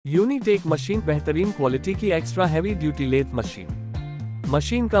Unitech machine बेहतरीन quality की extra heavy duty lathe machine.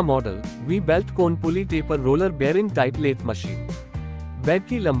 Machine का model we belt cone pulley taper roller bearing type lathe machine. Bed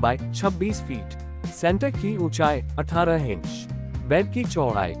की लंबाई 26 feet, centre की ऊंचाई 18 inch, bed की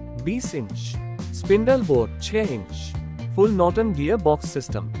चौड़ाई 20 inch, spindle bore 6 inch, full Norton gear box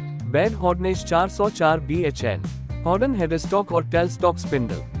system, bed हॉर्डनेस 404 BHN, हॉर्डन head stock और tell stock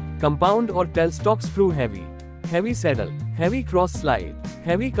spindle, compound और tell stock screw heavy saddle, heavy cross slide,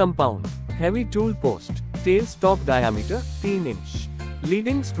 heavy compound, heavy tool post, tell stock diameter 3 inch,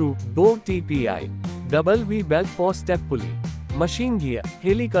 leading screw 2 TPI, double we belt for step pulley, machine gear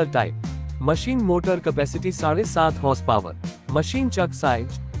helical type, machine motor capacity 7.5 horse power, machine Chak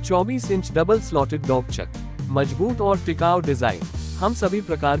size 24 inch double slotted dog चक, मजबूत और टिकाऊ design. हम सभी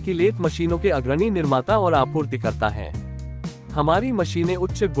प्रकार की lathe मशीनों के अग्रणी निर्माता और आपूर्तिकर्ता हैं। हमारी मशीनें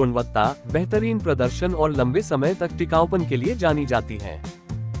उच्च गुणवत्ता, बेहतरीन प्रदर्शन और लंबे समय तक टिकाऊपन के लिए जानी जाती हैं।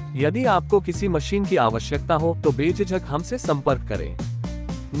 यदि आपको किसी मशीन की आवश्यकता हो तो बेझिझक हमसे संपर्क करें।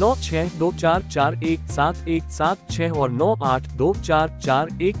 9624417176 और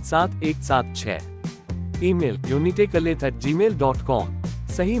 9824417176। Email unitech@gmail.com।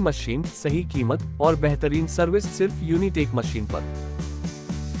 सही मशीन, सही कीमत और बेहतरीन सर्विस सिर्फ यूनिटेक मशीन पर।